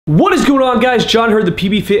What is going on, guys? John here, the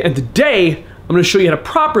PBFit, and today I'm going to show you how to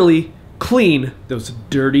properly clean those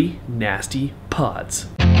dirty, nasty pods.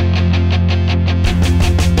 Now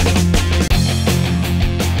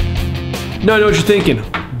I know what you're thinking.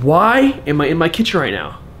 Why am I in my kitchen right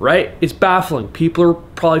now? Right? It's baffling. People are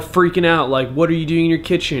probably freaking out like, what are you doing in your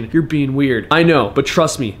kitchen? You're being weird. I know, but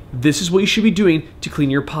trust me, this is what you should be doing to clean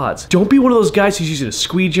your pods. Don't be one of those guys who's using a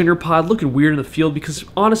squeegee in your pod looking weird in the field, because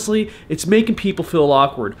honestly, it's making people feel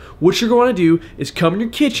awkward. What you're going to do is come in your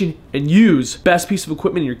kitchen and use the best piece of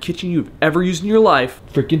equipment in your kitchen you've ever used in your life.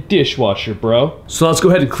 Freaking dishwasher, bro. So let's go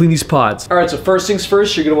ahead and clean these pods. All right, so first things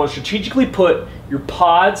first, you're going to want to strategically put your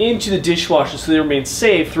pods into the dishwasher so they remain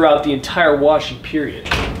safe throughout the entire washing period.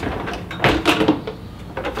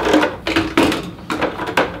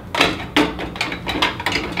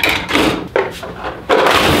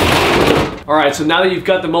 Alright, so now that you've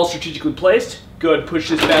got them all strategically placed, go ahead and push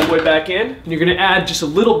this bad boy back in. And you're gonna add just a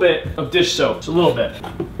little bit of dish soap, just a little bit.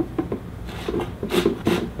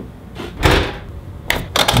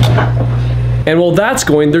 And while that's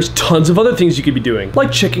going, there's tons of other things you could be doing,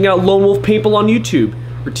 like checking out Lone Wolf Paintball on YouTube,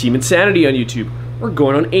 or Team Insanity on YouTube, or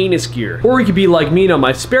going on Anus Gear. Or you could be like me, and on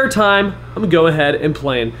my spare time, I'm gonna go ahead and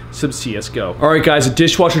playing some CSGO. Alright guys, the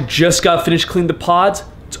dishwasher just got finished cleaning the pods.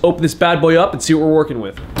 Let's open this bad boy up and see what we're working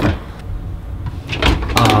with.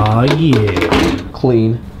 Ah, yeah.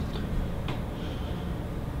 Clean.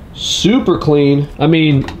 Super clean. I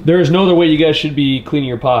mean, there's no other way you guys should be cleaning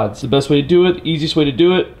your pods. The best way to do it, easiest way to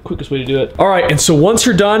do it, quickest way to do it. All right, and so once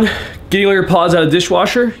you're done getting all your pods out of the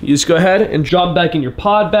dishwasher, you just go ahead and drop them back in your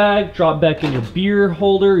pod bag, drop back in your beer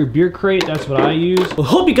holder, your beer crate. That's what I use. Well, I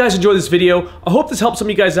hope you guys enjoyed this video. I hope this helps some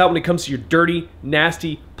of you guys out when it comes to your dirty,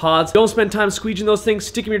 nasty pods. Don't spend time squeegeeing those things,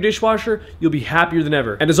 stick them in your dishwasher. You'll be happier than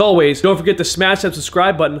ever. And as always, don't forget to smash that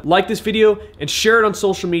subscribe button, like this video, and share it on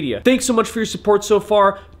social media. Thanks so much for your support so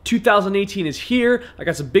far. 2018 is here. I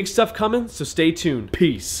got some big stuff coming, so stay tuned.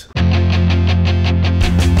 Peace.